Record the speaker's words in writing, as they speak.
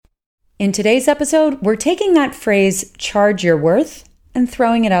In today's episode, we're taking that phrase, charge your worth, and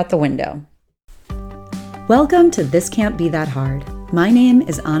throwing it out the window. Welcome to This Can't Be That Hard. My name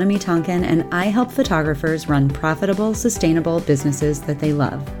is Anami Tonkin, and I help photographers run profitable, sustainable businesses that they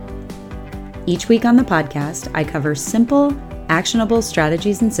love. Each week on the podcast, I cover simple, actionable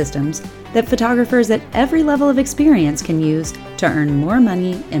strategies and systems that photographers at every level of experience can use to earn more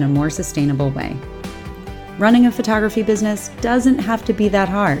money in a more sustainable way. Running a photography business doesn't have to be that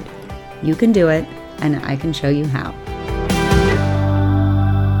hard. You can do it, and I can show you how.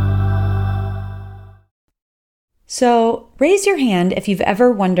 So, raise your hand if you've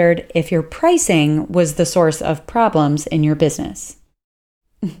ever wondered if your pricing was the source of problems in your business.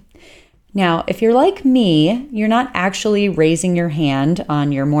 Now, if you're like me, you're not actually raising your hand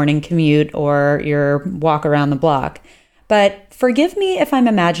on your morning commute or your walk around the block, but forgive me if I'm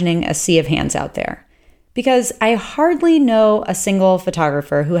imagining a sea of hands out there. Because I hardly know a single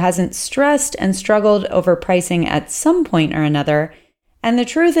photographer who hasn't stressed and struggled over pricing at some point or another. And the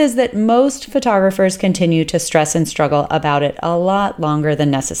truth is that most photographers continue to stress and struggle about it a lot longer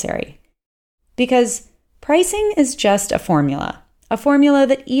than necessary. Because pricing is just a formula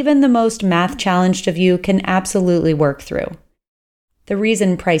that even the most math-challenged of you can absolutely work through. The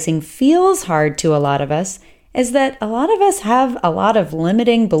reason pricing feels hard to a lot of us is that a lot of us have a lot of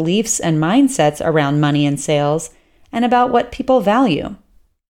limiting beliefs and mindsets around money and sales and about what people value.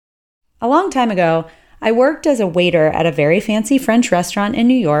 A long time ago, I worked as a waiter at a very fancy French restaurant in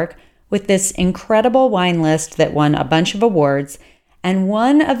New York with this incredible wine list that won a bunch of awards, and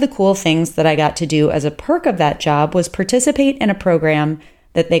one of the cool things that I got to do as a perk of that job was participate in a program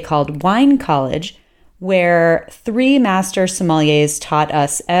that they called Wine College, where 3 master sommeliers taught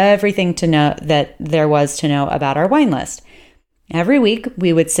us everything to know that there was to know about our wine list. Every week,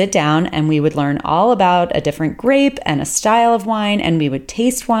 we would sit down and we would learn all about a different grape and a style of wine, and we would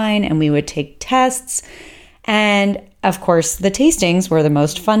taste wine and we would take tests. And of course, the tastings were the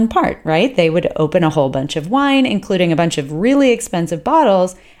most fun part, right? They would open a whole bunch of wine, including a bunch of really expensive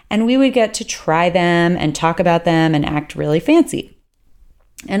bottles, and we would get to try them and talk about them and act really fancy.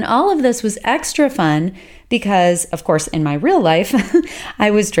 And all of this was extra fun because, of course, in my real life, I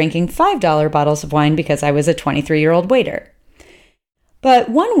was drinking $5 bottles of wine because I was a 23-year-old waiter. But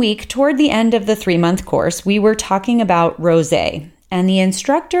one week, toward the end of the 3-month course, we were talking about rosé, and the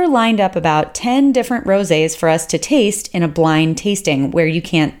instructor lined up about 10 different rosés for us to taste in a blind tasting where you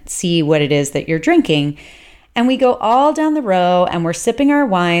can't see what it is that you're drinking. And we go all down the row and we're sipping our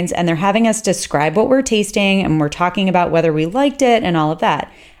wines and they're having us describe what we're tasting and we're talking about whether we liked it and all of that.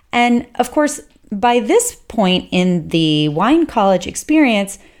 And of course, by this point in the wine college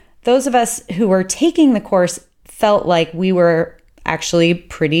experience, those of us who were taking the course felt like we were actually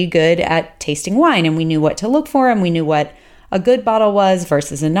pretty good at tasting wine and we knew what to look for and we knew what a good bottle was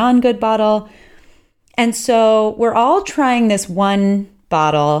versus a non-good bottle. And so we're all trying this one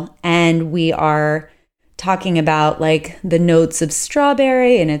bottle and we are talking about like the notes of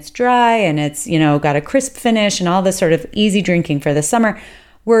strawberry and it's dry and it's, got a crisp finish and all this sort of easy drinking for the summer.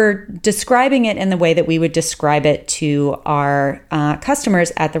 We're describing it in the way that we would describe it to our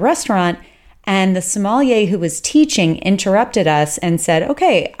customers at the restaurant. And the sommelier who was teaching interrupted us and said,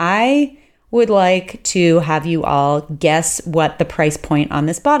 okay, I would like to have you all guess what the price point on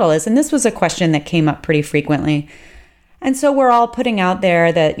this bottle is. And this was a question that came up pretty frequently. And so we're all putting out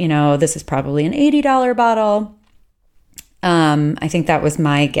there that, this is probably an $80 bottle. I think that was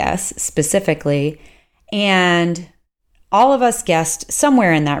my guess specifically. And all of us guessed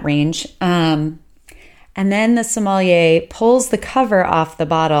somewhere in that range. And then the sommelier pulls the cover off the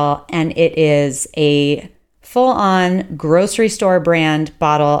bottle and it is a full-on grocery store brand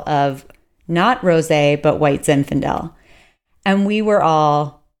bottle of not rosé, but white Zinfandel. And we were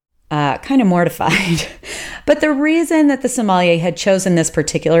all kind of mortified. But the reason that the sommelier had chosen this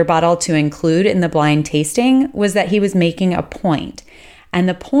particular bottle to include in the blind tasting was that he was making a point. And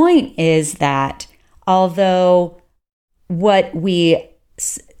the point is that although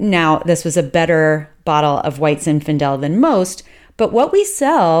this was a better bottle of white Zinfandel than most, but what we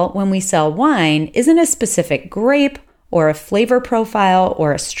sell when we sell wine isn't a specific grape or a flavor profile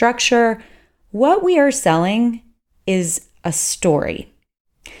or a structure. What we are selling is a story.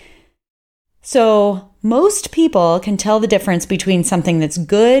 So most people can tell the difference between something that's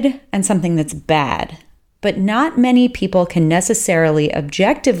good and something that's bad, but not many people can necessarily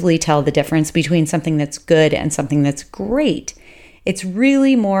objectively tell the difference between something that's good and something that's great. It's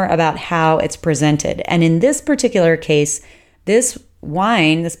really more about how it's presented. And in this particular case, this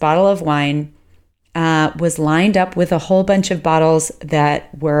bottle of wine, was lined up with a whole bunch of bottles that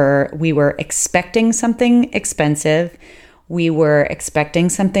we were expecting something expensive. We were expecting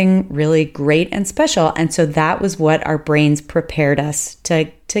something really great and special. And so that was what our brains prepared us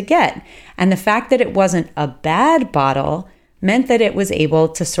to get. And the fact that it wasn't a bad bottle meant that it was able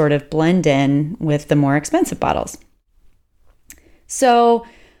to sort of blend in with the more expensive bottles. So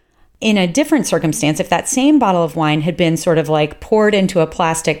in a different circumstance, if that same bottle of wine had been sort of like poured into a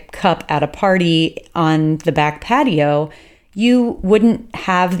plastic cup at a party on the back patio, you wouldn't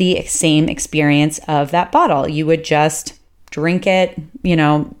have the same experience of that bottle. You would just drink it,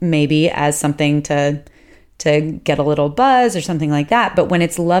 maybe as something to get a little buzz or something like that. But when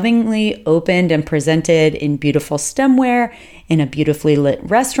it's lovingly opened and presented in beautiful stemware in a beautifully lit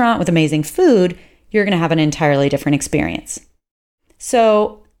restaurant with amazing food, you're going to have an entirely different experience.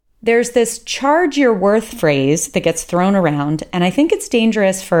 So there's this charge your worth phrase that gets thrown around, and I think it's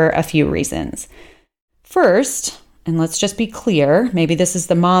dangerous for a few reasons. First, and let's just be clear, maybe this is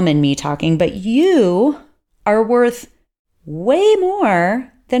the mom in me talking, but you are worth way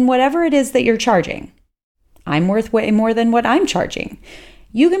more than whatever it is that you're charging. I'm worth way more than what I'm charging.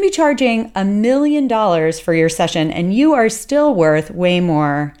 You can be charging $1 million for your session and you are still worth way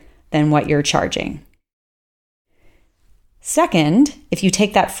more than what you're charging. Second, if you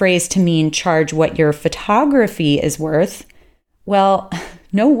take that phrase to mean charge what your photography is worth, well,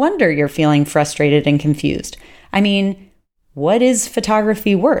 no wonder you're feeling frustrated and confused. I mean, what is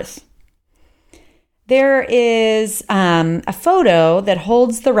photography worth? There is a photo that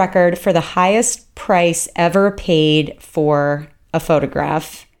holds the record for the highest price ever paid for a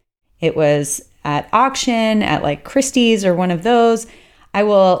photograph. It was at auction at like Christie's or one of those. I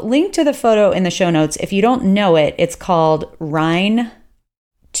will link to the photo in the show notes. If you don't know it, it's called Rhine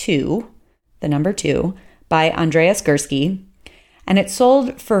 2, the number 2, by Andreas Gursky, and it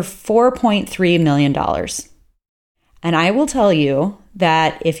sold for $4.3 million. And I will tell you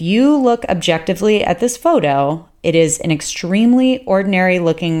that if you look objectively at this photo, it is an extremely ordinary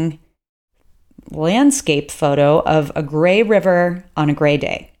looking landscape photo of a gray river on a gray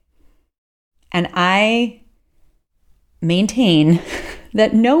day. And I maintain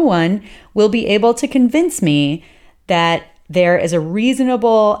that no one will be able to convince me that there is a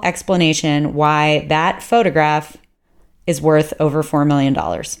reasonable explanation why that photograph is worth over $4 million.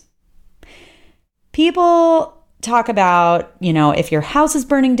 People talk about, if your house is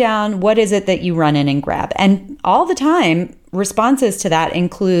burning down, what is it that you run in and grab? And all the time, responses to that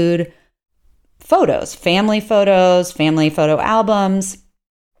include photos, family photo albums.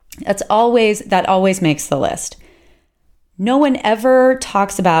 That always makes the list. No one ever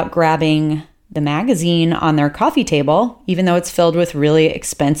talks about grabbing the magazine on their coffee table, even though it's filled with really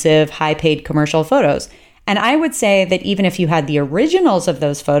expensive, high-paid commercial photos. And I would say that even if you had the originals of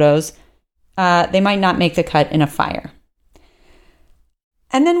those photos, they might not make the cut in a fire.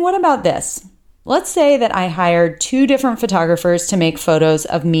 And then what about this? Let's say that I hired 2 different photographers to make photos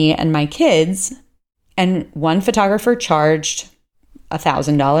of me and my kids, and one photographer charged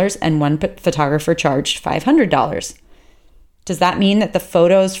 $1,000 and one photographer charged $500. Does that mean that the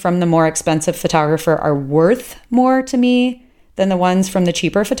photos from the more expensive photographer are worth more to me than the ones from the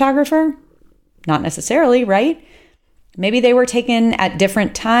cheaper photographer? Not necessarily, right? Maybe they were taken at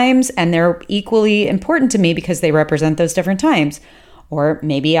different times and they're equally important to me because they represent those different times. Or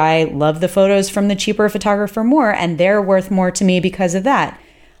maybe I love the photos from the cheaper photographer more and they're worth more to me because of that.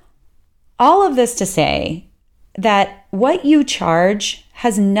 All of this to say that what you charge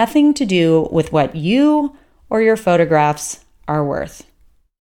has nothing to do with what you or your photographs are worth.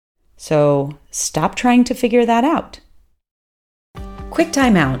 So stop trying to figure that out. Quick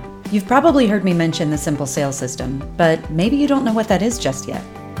time out. You've probably heard me mention the Simple Sales System, but maybe you don't know what that is just yet.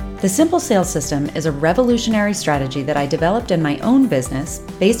 The Simple Sales System is a revolutionary strategy that I developed in my own business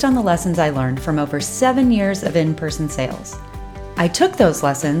based on the lessons I learned from over 7 years of in-person sales. I took those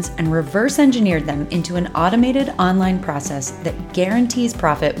lessons and reverse engineered them into an automated online process that guarantees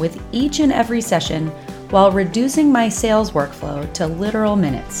profit with each and every session while reducing my sales workflow to literal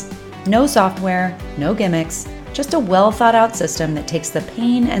minutes. No software, no gimmicks, just a well-thought-out system that takes the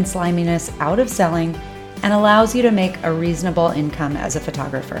pain and sliminess out of selling and allows you to make a reasonable income as a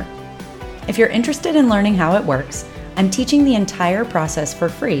photographer. If you're interested in learning how it works, I'm teaching the entire process for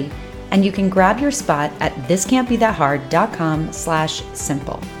free, and you can grab your spot at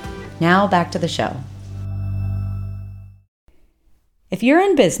thiscan'tbethathard.com/simple. Now back to the show. If you're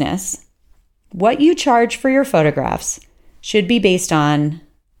in business, what you charge for your photographs should be based on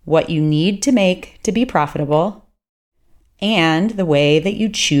what you need to make to be profitable and the way that you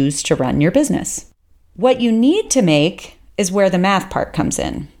choose to run your business. What you need to make is where the math part comes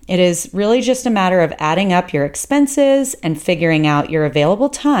in. It is really just a matter of adding up your expenses and figuring out your available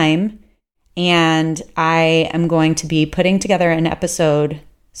time And I am going to be putting together an episode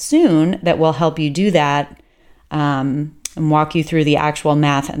soon that will help you do that and walk you through the actual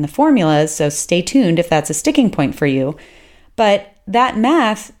math and the formulas. So stay tuned if that's a sticking point for you. But that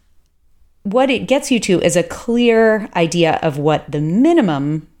math, what it gets you to is a clear idea of what the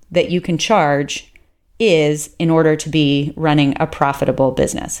minimum that you can charge is in order to be running a profitable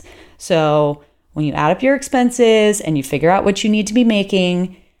business. So when you add up your expenses and you figure out what you need to be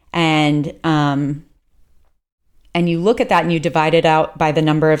making, and you look at that and you divide it out by the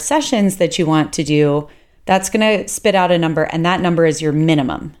number of sessions that you want to do, that's going to spit out a number, and that number is your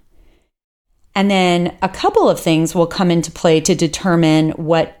minimum. And then a couple of things will come into play to determine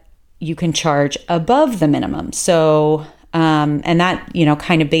what you can charge above the minimum. So, and that,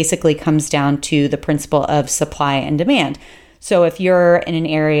 kind of basically comes down to the principle of supply and demand. So if you're in an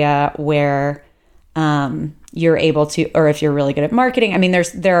area where you're able to, or if you're really good at marketing,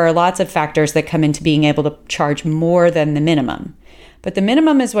 there are lots of factors that come into being able to charge more than the minimum. But the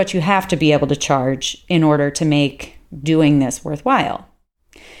minimum is what you have to be able to charge in order to make doing this worthwhile.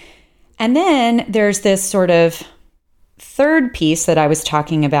 And then there's this sort of third piece that I was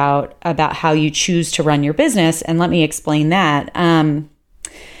talking about how you choose to run your business. And let me explain that.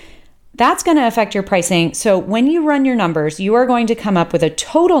 That's going to affect your pricing. So when you run your numbers, you are going to come up with a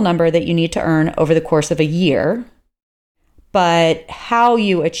total number that you need to earn over the course of a year. But how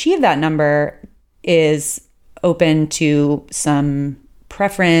you achieve that number is open to some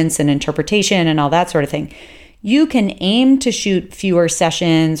preference and interpretation and all that sort of thing. You can aim to shoot fewer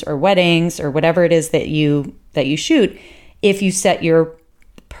sessions or weddings or whatever it is that you shoot if you set your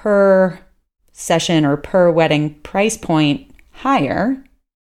per session or per wedding price point higher.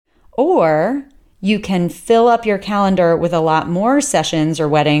 Or you can fill up your calendar with a lot more sessions or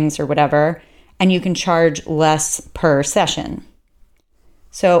weddings or whatever, and you can charge less per session.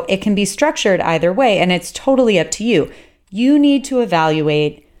 So it can be structured either way, and it's totally up to you. You need to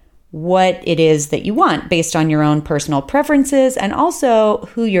evaluate what it is that you want based on your own personal preferences and also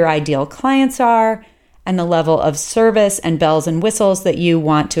who your ideal clients are and the level of service and bells and whistles that you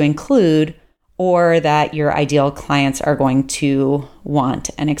want to include or that your ideal clients are going to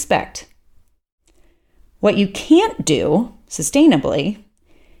want and expect. What you can't do sustainably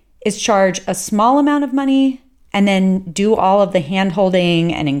is charge a small amount of money and then do all of the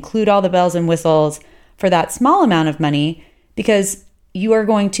hand-holding and include all the bells and whistles for that small amount of money, because you are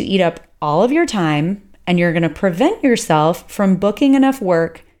going to eat up all of your time and you're going to prevent yourself from booking enough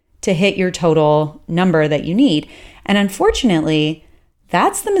work to hit your total number that you need. And unfortunately,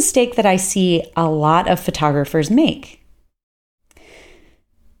 that's the mistake that I see a lot of photographers make.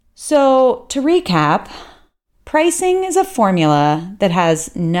 So to recap, pricing is a formula that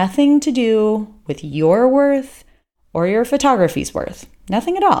has nothing to do with your worth or your photography's worth.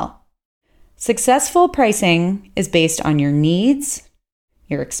 Nothing at all. Successful pricing is based on your needs,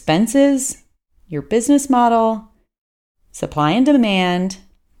 your expenses, your business model, supply and demand,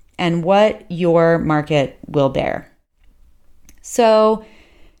 and what your market will bear. So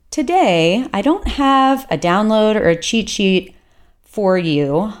today, I don't have a download or a cheat sheet for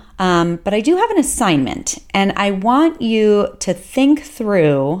you, but I do have an assignment, and I want you to think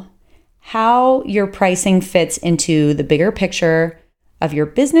through how your pricing fits into the bigger picture of your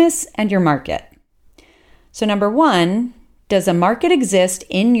business and your market. So number one, does a market exist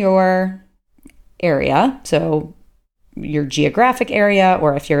in your area? So your geographic area,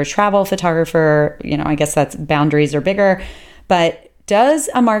 or if you're a travel photographer, I guess that's boundaries are bigger, but does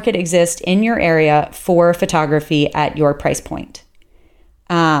a market exist in your area for photography at your price point?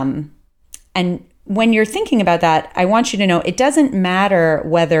 And when you're thinking about that, I want you to know it doesn't matter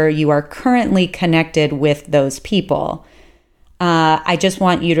whether you are currently connected with those people. I just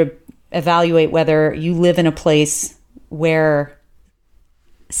want you to evaluate whether you live in a place where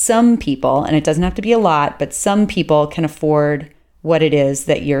some people, and it doesn't have to be a lot, but some people can afford what it is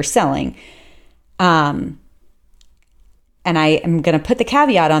that you're selling. And I am going to put the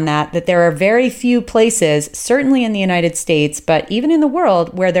caveat on that there are very few places, certainly in the United States, but even in the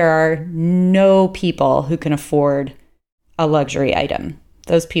world, where there are no people who can afford a luxury item.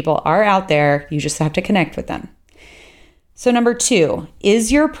 Those people are out there. You just have to connect with them. So number two,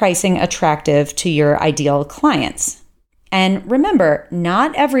 is your pricing attractive to your ideal clients? And remember,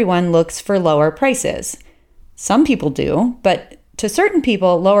 not everyone looks for lower prices. Some people do, but to certain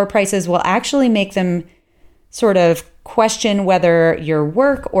people, lower prices will actually make them sort of question whether your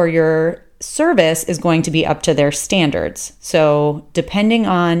work or your service is going to be up to their standards. So depending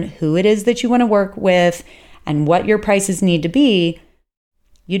on who it is that you want to work with and what your prices need to be,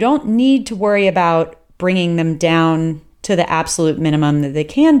 you don't need to worry about bringing them down to the absolute minimum that they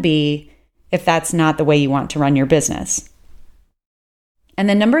can be if that's not the way you want to run your business. And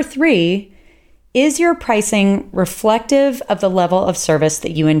then number 3, is your pricing reflective of the level of service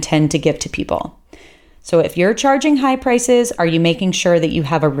that you intend to give to people? So if you're charging high prices, are you making sure that you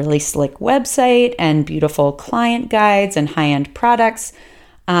have a really slick website and beautiful client guides and high-end products?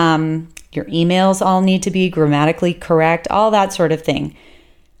 Your emails all need to be grammatically correct, all that sort of thing.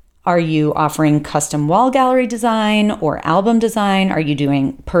 Are you offering custom wall gallery design or album design? Are you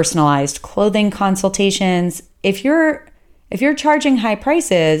doing personalized clothing consultations? If you're charging high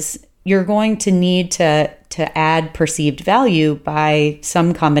prices, you're going to need to add perceived value by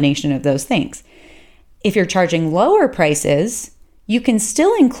some combination of those things. If you're charging lower prices, you can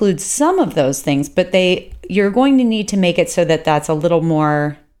still include some of those things, but you're going to need to make it so that that's a little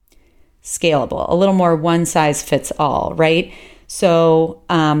more scalable, a little more one size fits all, right? So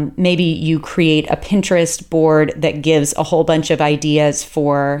maybe you create a Pinterest board that gives a whole bunch of ideas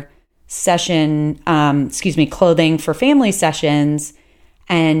for clothing for family sessions,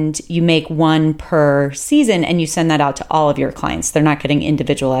 and you make one per season and you send that out to all of your clients. They're not getting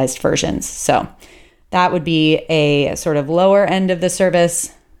individualized versions. So that would be a sort of lower end of the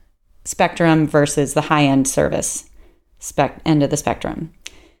service spectrum versus the high end service end of the spectrum.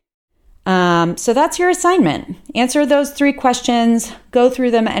 So that's your assignment. Answer those 3 questions, go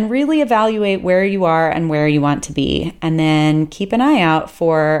through them, and really evaluate where you are and where you want to be. And then keep an eye out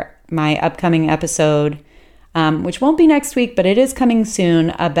for my upcoming episode, which won't be next week, but it is coming soon,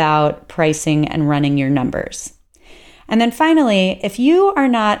 about pricing and running your numbers. And then finally, if you are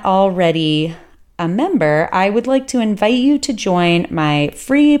not already a member, I would like to invite you to join my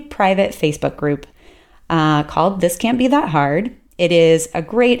free private Facebook group called This Can't Be That Hard. It is a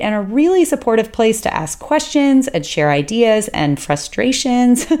great and a really supportive place to ask questions and share ideas and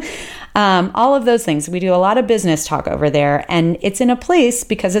frustrations, all of those things. We do a lot of business talk over there, and it's in a place,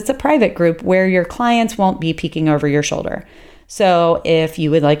 because it's a private group, where your clients won't be peeking over your shoulder. So if you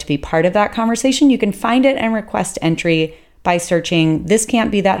would like to be part of that conversation, you can find it and request entry by searching This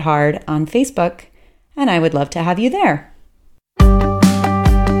Can't Be That Hard on Facebook, and I would love to have you there.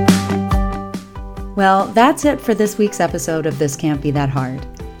 Well, that's it for this week's episode of This Can't Be That Hard.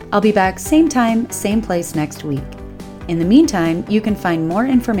 I'll be back same time, same place next week. In the meantime, you can find more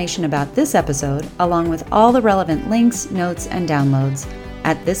information about this episode, along with all the relevant links, notes, and downloads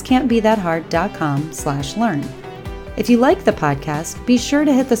at thiscan'tbethathard.com/learn. If you like the podcast, be sure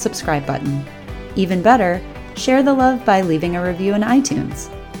to hit the subscribe button. Even better, share the love by leaving a review in iTunes.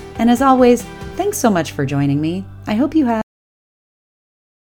 And as always, thanks so much for joining me. I hope you have